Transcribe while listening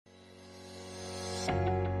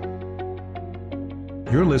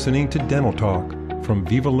You're listening to Dental Talk from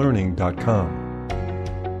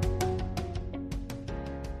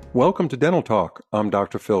VivaLearning.com. Welcome to Dental Talk. I'm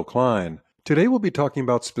Dr. Phil Klein. Today we'll be talking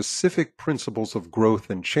about specific principles of growth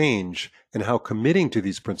and change and how committing to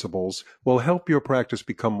these principles will help your practice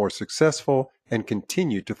become more successful and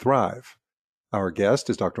continue to thrive. Our guest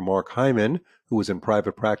is Dr. Mark Hyman, who was in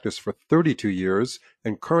private practice for 32 years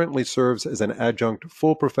and currently serves as an adjunct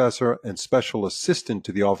full professor and special assistant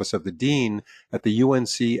to the Office of the Dean at the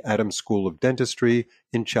UNC Adams School of Dentistry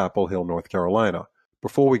in Chapel Hill, North Carolina.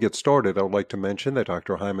 Before we get started, I would like to mention that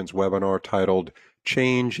Dr. Hyman's webinar titled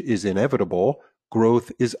Change is Inevitable,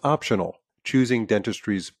 Growth is Optional, Choosing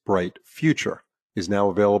Dentistry's Bright Future is now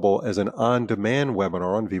available as an on-demand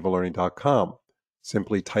webinar on VivaLearning.com.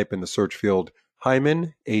 Simply type in the search field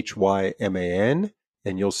Hyman, Hyman,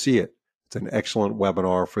 and you'll see it. It's an excellent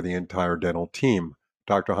webinar for the entire dental team.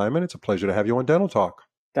 Dr. Hyman, it's a pleasure to have you on Dental Talk.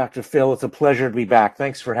 Dr. Phil, it's a pleasure to be back.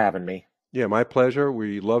 Thanks for having me. Yeah, my pleasure.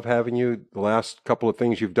 We love having you. The last couple of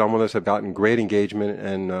things you've done with us have gotten great engagement,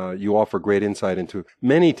 and you offer great insight into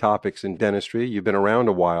many topics in dentistry. You've been around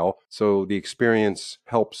a while, so the experience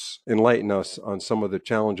helps enlighten us on some of the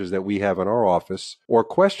challenges that we have in our office or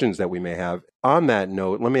questions that we may have. On that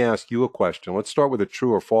note, let me ask you a question. Let's start with a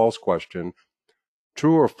true or false question.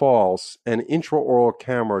 True or false, an intraoral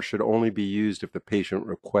camera should only be used if the patient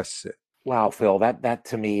requests it? Wow, Phil, that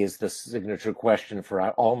to me is the signature question for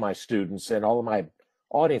all my students and all of my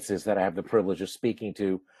audiences that I have the privilege of speaking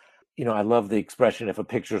to. You know, I love the expression, if a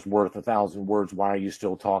picture's worth 1,000 words, why are you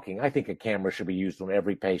still talking? I think a camera should be used on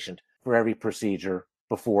every patient for every procedure,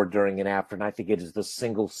 before, during, and after. And I think it is the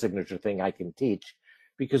single signature thing I can teach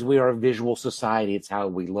because we are a visual society. It's how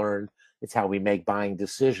we learn. It's how we make buying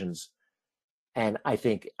decisions. And I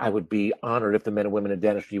think I would be honored if the men and women in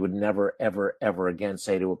dentistry would never, ever, ever again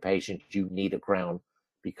say to a patient, you need a crown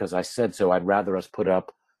because I said so. I'd rather us put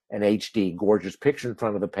up an HD gorgeous picture in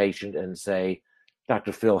front of the patient and say,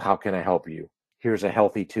 Dr. Phil, how can I help you? Here's a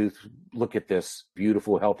healthy tooth. Look at this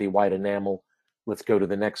beautiful, healthy white enamel. Let's go to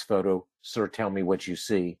the next photo. Sir, tell me what you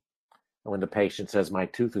see. And when the patient says, my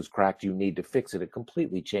tooth is cracked, you need to fix it, it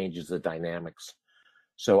completely changes the dynamics.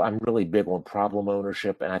 So I'm really big on problem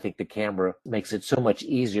ownership, and I think the camera makes it so much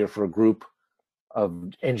easier for a group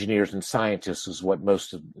of engineers and scientists, is what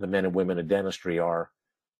most of the men and women in dentistry are,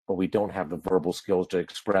 but we don't have the verbal skills to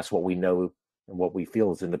express what we know and what we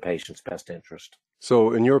feel is in the patient's best interest.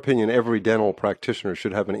 So in your opinion, every dental practitioner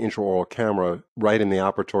should have an intraoral camera right in the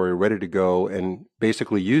operatory, ready to go and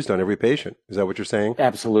basically used on every patient. Is that what you're saying?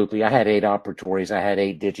 Absolutely. I had 8 operatories. I had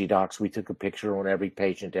 8 digidocs. We took a picture on every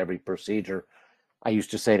patient, every procedure. I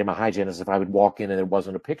used to say to my hygienist, if I would walk in and there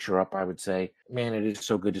wasn't a picture up, I would say, man, it is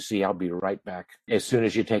so good to see you. I'll be right back. As soon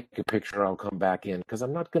as you take a picture, I'll come back in because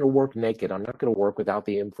I'm not going to work naked. I'm not going to work without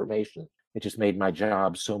the information. It just made my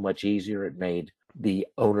job so much easier. It made the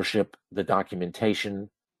ownership, the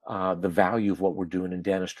documentation, the value of what we're doing in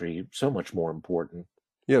dentistry so much more important.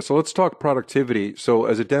 Yeah, so let's talk productivity. So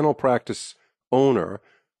as a dental practice owner,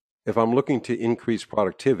 if I'm looking to increase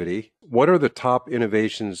productivity, what are the top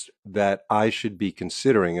innovations that I should be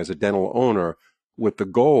considering as a dental owner with the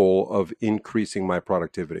goal of increasing my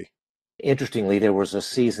productivity? Interestingly, there was a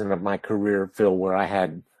season of my career, Phil, where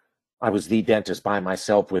I was the dentist by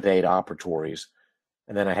myself with 8 operatories.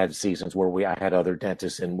 And then I had seasons where I had other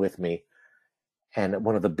dentists in with me. And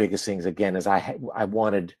one of the biggest things, again, is I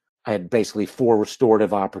had basically 4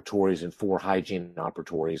 restorative operatories and 4 hygiene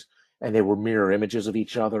operatories. And they were mirror images of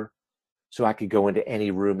each other. So I could go into any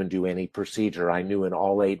room and do any procedure. I knew in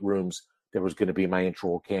all 8 rooms there was going to be my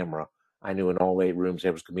intraoral camera. I knew in all 8 rooms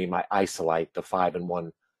there was going to be my Isolite, the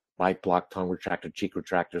 5-in-1 light block, tongue retractor, cheek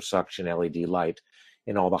retractor, suction LED light.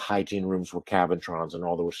 In all the hygiene rooms were Cavitrons. In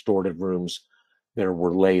all the restorative rooms, there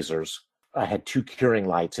were lasers. I had 2 curing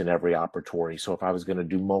lights in every operatory. So if I was going to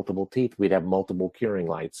do multiple teeth, we'd have multiple curing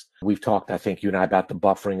lights. We've talked, I think, you and I, about the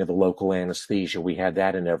buffering of the local anesthesia. We had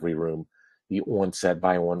that in every room. The onset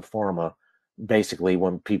by On Pharma. Basically,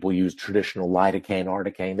 when people use traditional lidocaine,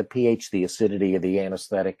 articaine, the pH, the acidity of the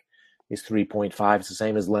anesthetic is 3.5. It's the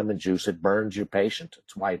same as lemon juice. It burns your patient.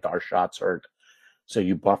 That's why our shots hurt. So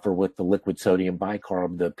you buffer with the liquid sodium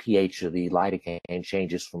bicarb. The pH of the lidocaine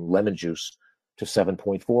changes from lemon juice to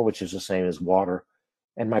 7.4, which is the same as water.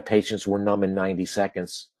 And my patients were numb in 90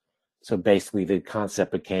 seconds. So basically the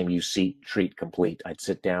concept became you see, treat, complete. I'd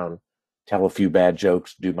sit down, tell a few bad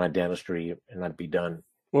jokes, do my dentistry, and I'd be done.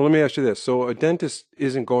 Well, let me ask you this. So a dentist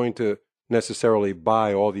isn't going to necessarily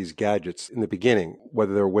buy all these gadgets in the beginning,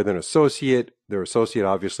 whether they're with an associate. Their associate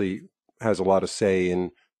obviously has a lot of say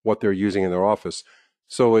in what they're using in their office.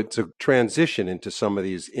 So it's a transition into some of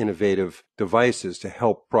these innovative devices to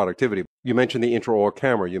help productivity. You mentioned the intraoral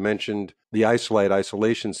camera. You mentioned the iSolite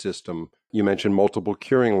isolation system. You mentioned multiple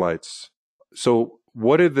curing lights. So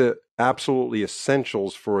what are the absolutely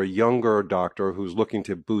essentials for a younger doctor who's looking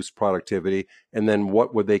to boost productivity? And then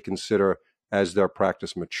what would they consider as their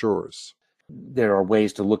practice matures? There are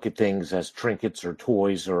ways to look at things as trinkets or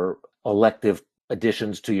toys or elective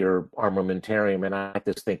additions to your armamentarium. And I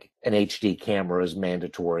just think an HD camera is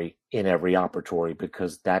mandatory in every operatory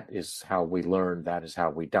because that is how we learn, that is how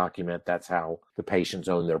we document, that's how the patients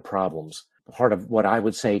own their problems. Part of what I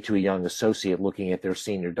would say to a young associate looking at their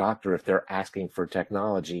senior doctor, if they're asking for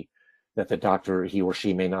technology that the doctor, he or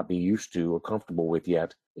she may not be used to or comfortable with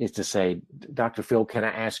yet, is to say, Dr. Phil, can I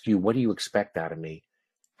ask you, what do you expect out of me?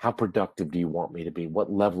 How productive do you want me to be?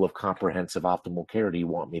 What level of comprehensive optimal care do you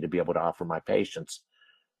want me to be able to offer my patients?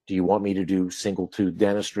 Do you want me to do single tooth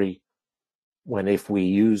dentistry? When if we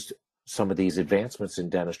used some of these advancements in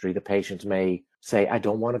dentistry, the patients may say, I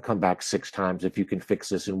don't want to come back 6 times if you can fix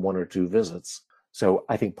this in 1 or 2 visits. So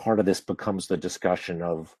I think part of this becomes the discussion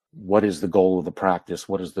of what is the goal of the practice?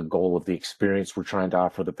 What is the goal of the experience we're trying to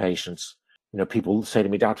offer the patients? You know, people say to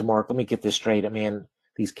me, Dr. Mark, let me get this straight. I mean,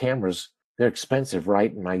 these cameras, they're expensive,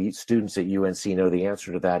 right? And my students at UNC know the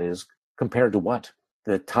answer to that is compared to what?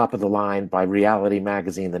 The top of the line by Reality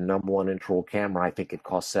Magazine, the #1 intraoral camera, I think it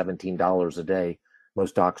costs $17 a day.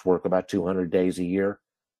 Most docs work about 200 days a year.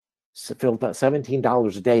 So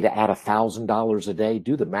 $17 a day to add $1,000 a day,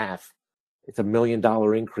 do the math. It's $1 million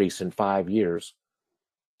increase in 5 years.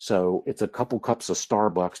 So it's a couple cups of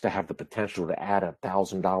Starbucks to have the potential to add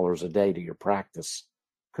 $1,000 a day to your practice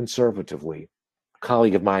conservatively. A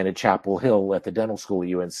colleague of mine at Chapel Hill at the dental school at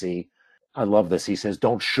UNC, I love this. He says,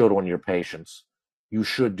 don't should on your patients. You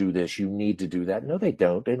should do this. You need to do that. No, they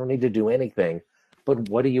don't. They don't need to do anything. But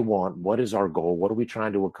what do you want? What is our goal? What are we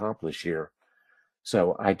trying to accomplish here?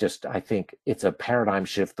 So I think it's a paradigm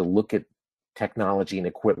shift to look at technology and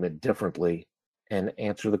equipment differently and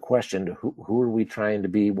answer the question, who are we trying to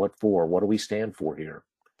be? What for? What do we stand for here?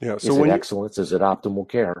 Yeah. Is it excellence? Is it optimal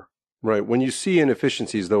care? Right. When you see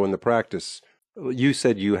inefficiencies, though, in the practice, you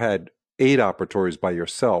said you had 8 operatories by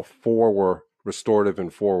yourself. 4 were restorative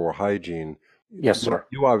and 4 were hygiene. Yes, sir.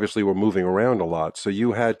 You obviously were moving around a lot, so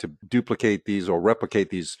you had to duplicate these or replicate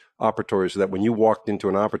these operatories so that when you walked into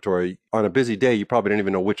an operatory on a busy day, you probably didn't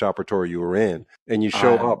even know which operatory you were in. And you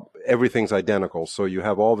show up, everything's identical. So you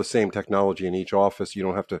have all the same technology in each office. You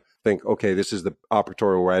don't have to think, okay, this is the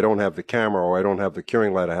operatory where I don't have the camera or I don't have the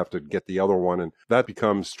curing light. I have to get the other one. And that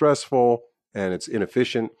becomes stressful and it's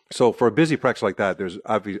inefficient. So for a busy practice like that, there's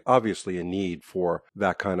obviously a need for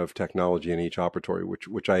that kind of technology in each operatory,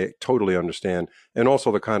 which I totally understand. And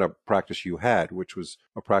also the kind of practice you had, which was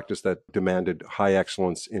a practice that demanded high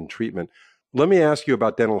excellence in treatment. Let me ask you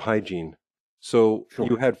about dental hygiene. So Sure.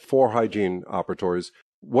 You had 4 hygiene operatories.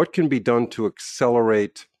 What can be done to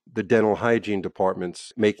accelerate the dental hygiene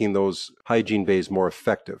departments, making those hygiene bays more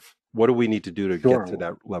effective? What do we need to do to get to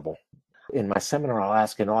that level? In my seminar, I'll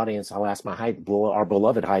ask our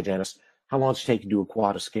beloved hygienist, how long does it take to do a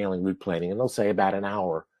quad of scaling root planing? And they'll say about an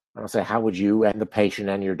hour. And I'll say, how would you and the patient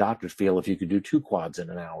and your doctors feel if you could do 2 quads in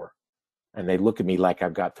an hour? And they look at me like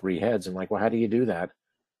I've got 3 heads. I'm like, well, how do you do that?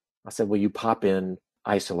 I said, well, you pop in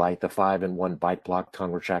iSolite, the 5-in-1 bite block,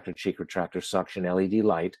 tongue retractor, cheek retractor, suction, LED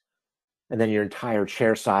light. And then your entire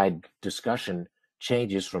chairside discussion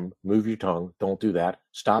changes from move your tongue, don't do that,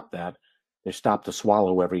 stop that. They stop to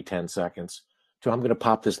swallow every 10 seconds. So I'm going to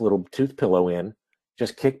pop this little tooth pillow in,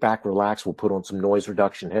 just kick back, relax. We'll put on some noise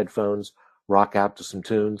reduction headphones, rock out to some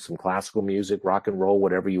tunes, some classical music, rock and roll,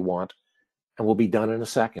 whatever you want, and we'll be done in a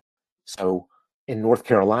second. So in North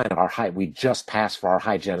Carolina, we just passed for our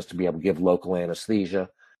hygienist to be able to give local anesthesia.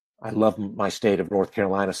 I love my state of North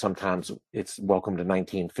Carolina. Sometimes it's welcome to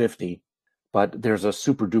 1950, but there's a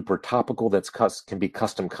super duper topical can be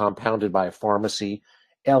custom compounded by a pharmacy.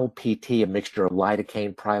 LPT, a mixture of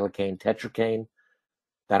lidocaine, prilocaine, tetracaine,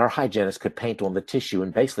 that our hygienist could paint on the tissue,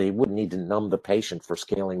 and basically it wouldn't need to numb the patient for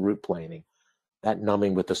scaling root planing. That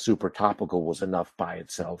numbing with the super topical was enough by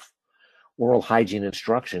itself. Oral hygiene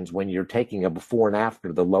instructions, when you're taking a before and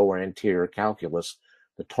after the lower anterior calculus,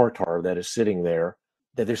 the tartar that is sitting there,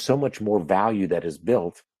 that there's so much more value that is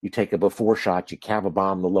built. You take a before shot, you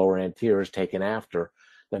Cavabomb the lower anterior is taken after,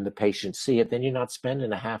 then the patients see it, then you're not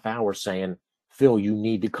spending a half hour saying, Phil, you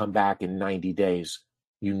need to come back in 90 days.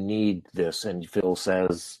 You need this. And Phil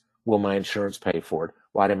says, will my insurance pay for it?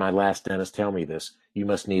 Why did my last dentist tell me this? You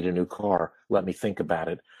must need a new car. Let me think about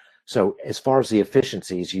it. So as far as the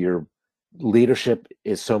efficiencies, your leadership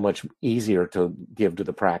is so much easier to give to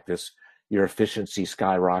the practice. Your efficiency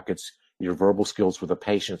skyrockets. Your verbal skills with the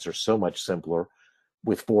patients are so much simpler.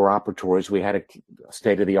 With 4 operatories, we had a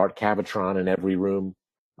state-of-the-art Cavitron in every room.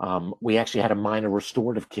 We actually had a minor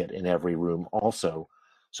restorative kit in every room also.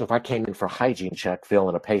 So if I came in for hygiene check, Phil,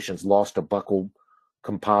 and a patient's lost a buccal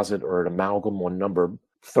composite or an amalgam on number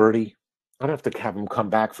 30, I don't have to have them come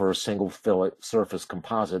back for a single fillet surface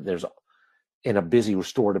composite. In a busy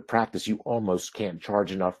restorative practice, you almost can't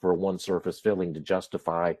charge enough for a one surface filling to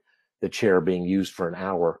justify the chair being used for an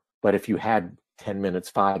hour. But if you had 10 minutes,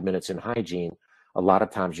 5 minutes in hygiene, a lot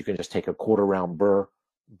of times you can just take a quarter round burr,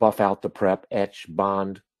 buff out the prep, etch,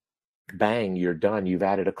 bond, bang, you're done. You've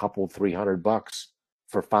added a couple, $300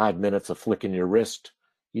 for 5 minutes of flicking your wrist.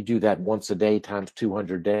 You do that once a day times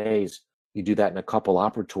 200 days. You do that in a couple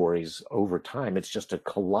operatories over time. It's just a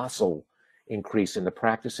colossal increase in the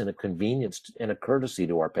practice and a convenience and a courtesy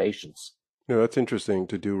to our patients. That's interesting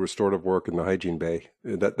to do restorative work in the hygiene bay.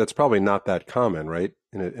 That's probably not that common, right?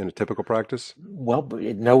 In a typical practice? Well,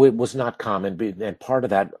 no, it was not common. And part of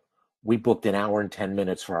that, we booked an hour and 10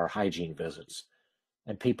 minutes for our hygiene visits.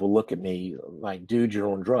 And people look at me like, dude,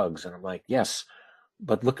 you're on drugs. And I'm like, yes,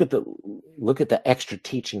 but look at the extra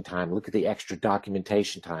teaching time. Look at the extra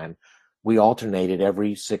documentation time. We alternated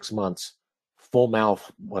every 6 months, full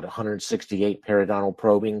mouth, 168 periodontal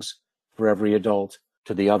probings for every adult.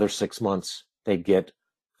 To the other 6 months, they'd get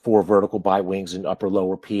 4 vertical bite wings and upper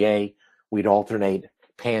lower PA. We'd alternate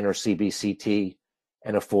PAN or CBCT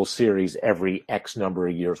and a full series every X number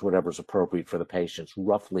of years, whatever's appropriate for the patients,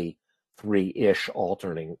 roughly 3-ish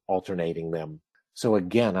alternating them. So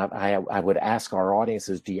again, I would ask our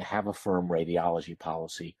audiences, do you have a firm radiology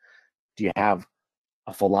policy? Do you have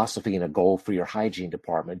a philosophy and a goal for your hygiene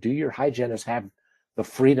department? Do your hygienists have the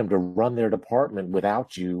freedom to run their department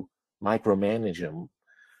without you micromanage them?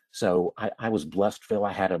 So I was blessed, Phil.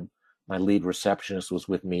 I had my lead receptionist was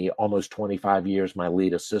with me almost 25 years, my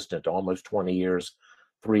lead assistant almost 20 years,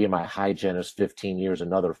 3 of my hygienists 15 years,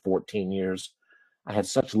 another 14 years. I had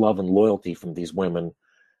such love and loyalty from these women.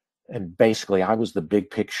 And basically, I was the big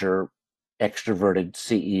picture, extroverted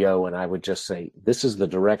CEO, and I would just say, this is the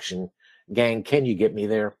direction. Gang, can you get me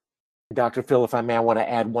there? Dr. Phil, if I may, I want to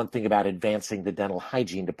add one thing about advancing the dental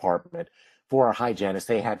hygiene department. For our hygienists,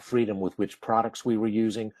 they had freedom with which products we were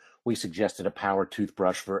using. We suggested a power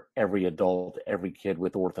toothbrush for every adult, every kid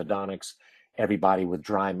with orthodontics, everybody with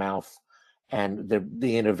dry mouth. And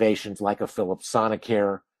the innovations like a Philips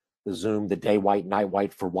Sonicare, the Zoom, the Day White, Night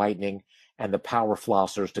White for whitening, and the power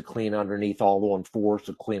flossers to clean underneath all on 4s,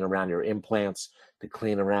 to clean around your implants, to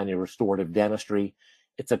clean around your restorative dentistry.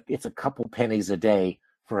 It's a couple pennies a day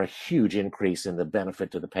for a huge increase in the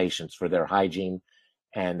benefit to the patients for their hygiene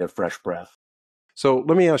and their fresh breath. So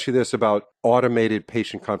let me ask you this about automated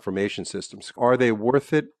patient confirmation systems. Are they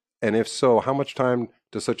worth it? And if so, how much time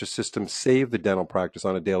does such a system save the dental practice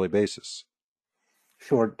on a daily basis?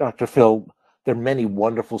 Sure, Dr. Phil. There are many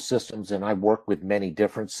wonderful systems, and I work with many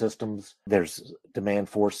different systems. There's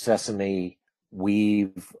Demandforce, Sesame,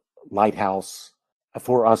 Weave, Lighthouse.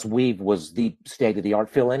 For us, Weave was the state-of-the-art.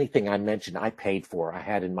 Phil, anything I mentioned, I paid for. I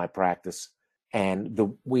had in my practice. And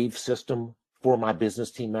the Weave system for my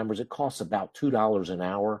business team members, it costs about $2 an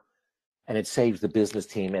hour, and it saves the business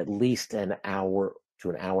team at least an hour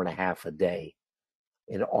to an hour and a half a day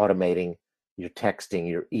in automating your texting,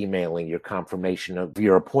 your emailing, your confirmation of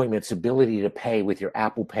your appointments, ability to pay with your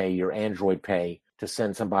Apple Pay, your Android Pay, to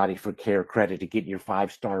send somebody for care credit, to get your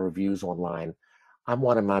 5-star reviews online. I'm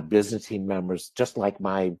one of my business team members, just like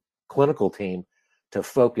my clinical team, to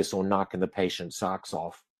focus on knocking the patient's socks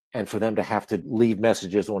off, and for them to have to leave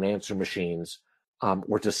messages on answer machines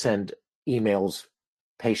or to send emails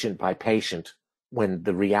patient by patient, when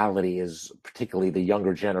the reality is, particularly the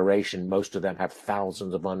younger generation, most of them have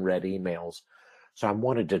thousands of unread emails. So I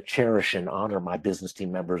wanted to cherish and honor my business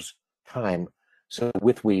team members' time. So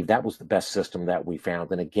with Weave, that was the best system that we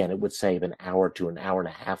found. And again, it would save an hour to an hour and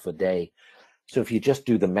a half a day. So if you just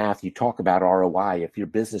do the math, you talk about ROI. If your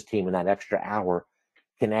business team in that extra hour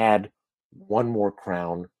can add one more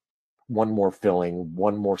crown, one more filling,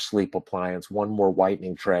 one more sleep appliance, one more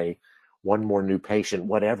whitening tray, one more new patient,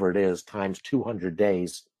 whatever it is, times 200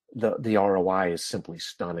 days, the ROI is simply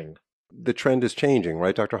stunning. The trend is changing,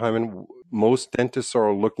 right, Dr. Hyman? Most dentists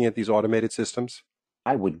are looking at these automated systems.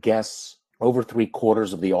 I would guess over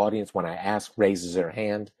 3/4 of the audience, when I ask, raises their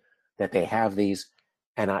hand that they have these.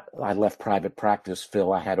 And I left private practice,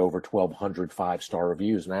 Phil. I had over 1,200 5-star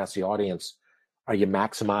reviews, and I asked the audience, are you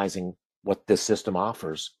maximizing what this system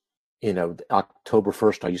offers? October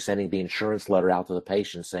 1st, are you sending the insurance letter out to the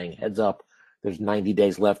patient saying, heads up, there's 90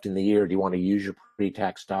 days left in the year. Do you want to use your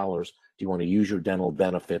pre-tax dollars? Do you want to use your dental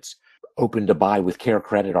benefits? Open to buy with Care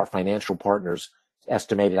Credit, our financial partners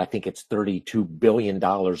estimated, I think it's $32 billion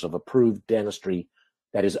of approved dentistry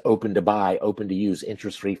that is open to buy, open to use,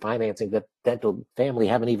 interest-free financing that dental family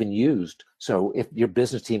haven't even used. So if your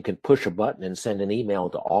business team can push a button and send an email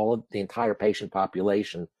to all of the entire patient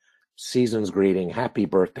population, season's greeting, happy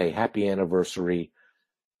birthday, happy anniversary,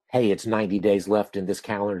 hey, it's 90 days left in this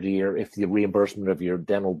calendar year. If the reimbursement of your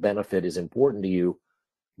dental benefit is important to you,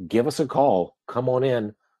 give us a call. Come on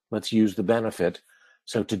in. Let's use the benefit.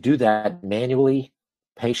 So to do that manually,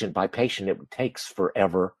 patient by patient, it takes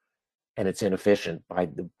forever and it's inefficient. By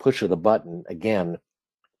the push of the button, again,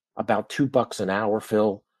 about $2 an hour,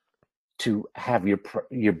 Phil, to have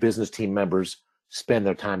your business team members spend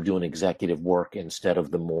their time doing executive work instead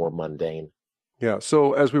of the more mundane. Yeah.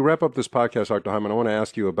 So as we wrap up this podcast, Dr. Hyman, I want to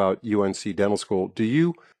ask you about UNC Dental School. Do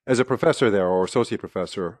you, as a professor there or associate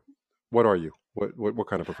professor, what are you? What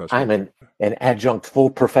kind of professor? I'm an adjunct full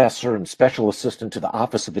professor and special assistant to the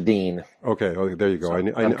office of the dean. Okay. Oh, there you go.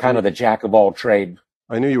 So I'm kind of the jack of all trade.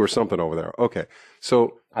 I knew you were something over there. Okay.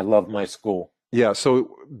 So I love my school. Yeah.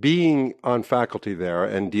 So being on faculty there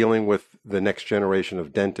and dealing with the next generation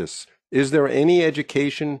of dentists, is there any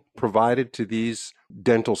education provided to these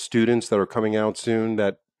dental students that are coming out soon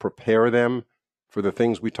that prepare them for the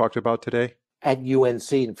things we talked about today? At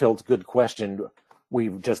UNC, and Phil, it's a good question.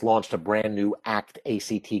 We've just launched a brand new ACT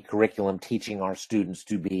ACT curriculum teaching our students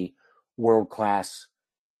to be world-class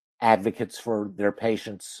advocates for their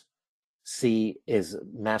patients. C is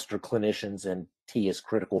master clinicians and T is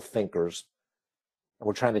critical thinkers. And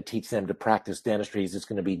we're trying to teach them to practice dentistry. It's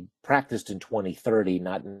going to be practiced in 2030,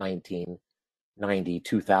 not 1990,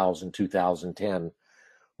 2000, 2010.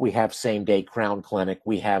 We have same-day crown clinic.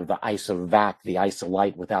 We have the ISOVAC, the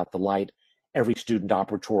ISOLite without the light. Every student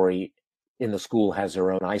operatory in the school has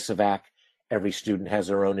their own ISOVAC. Every student has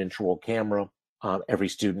their own intraoral camera. Every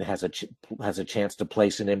student has a chance to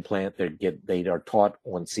place an implant. They are taught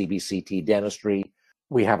on CBCT dentistry.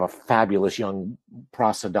 We have a fabulous young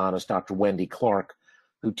prosthodontist, Dr. Wendy Clark,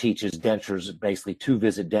 who teaches dentures, basically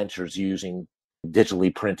 2-visit dentures using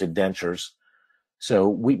digitally printed dentures. So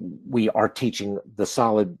we are teaching the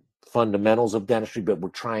solid fundamentals of dentistry, but we're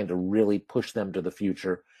trying to really push them to the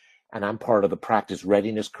future. And I'm part of the practice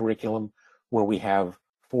readiness curriculum, where we have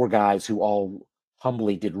 4 guys who all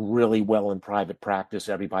humbly did really well in private practice.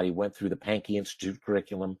 Everybody went through the Pankey Institute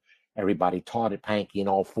curriculum. Everybody taught at Pankey, and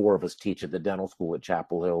all 4 of us teach at the dental school at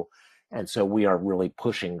Chapel Hill. And so we are really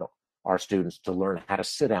pushing our students to learn how to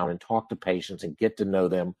sit down and talk to patients and get to know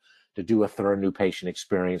them, to do a thorough new patient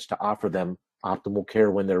experience, to offer them optimal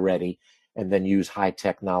care when they're ready, and then use high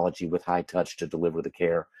technology with high touch to deliver the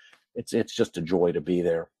care. It's just a joy to be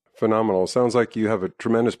there. Phenomenal. Sounds like you have a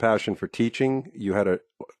tremendous passion for teaching. You had an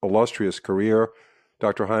illustrious career,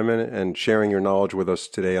 Dr. Hyman, and sharing your knowledge with us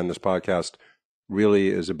today on this podcast really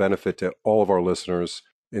is a benefit to all of our listeners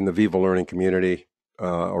in the Viva Learning community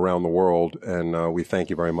around the world. And we thank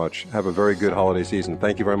you very much. Have a very good holiday season.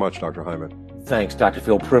 Thank you very much, Dr. Hyman. Thanks, Dr.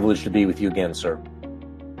 Phil. Privileged to be with you again, sir.